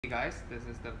Hey guys, this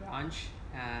is the Branch,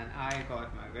 and I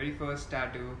got my very first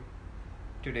tattoo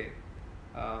today.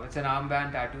 It's an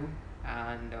armband tattoo,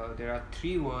 and there are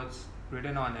three words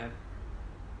written on it: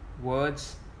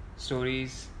 words,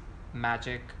 stories,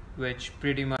 magic, which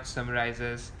pretty much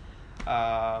summarizes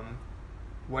um,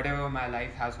 whatever my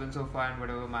life has been so far, and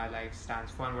whatever my life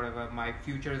stands for, and whatever my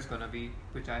future is gonna be,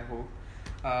 which I hope.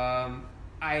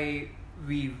 I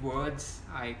weave words,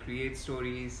 I create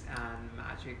stories, and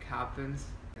magic happens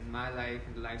in my life,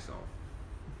 in the lives of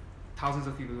thousands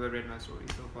of people who have read my story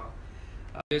so far.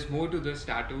 There's more to this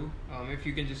tattoo. If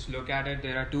you can just look at it,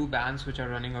 there are two bands which are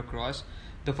running across.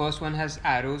 The first one has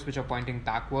arrows which are pointing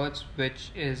backwards,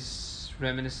 which is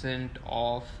reminiscent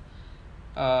of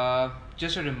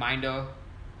just a reminder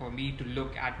for me to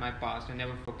look at my past and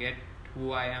never forget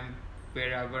who I am,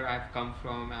 wherever I've come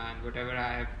from, and whatever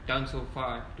I have done so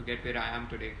far to get where I am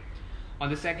today.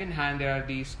 On the second hand, there are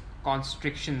these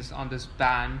constrictions on this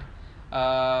band,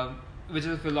 which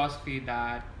is a philosophy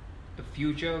that the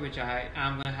future which I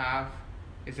am going to have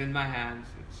is in my hands,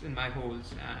 it's in my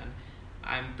holds, and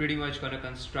I'm pretty much going to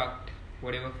construct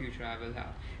whatever future I will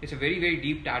have. It's a very, very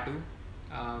deep tattoo.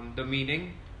 The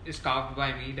meaning is carved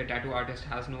by me. The tattoo artist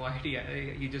has no idea.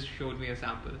 He just showed me a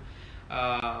sample.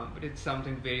 But it's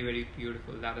something very, very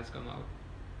beautiful that has come out.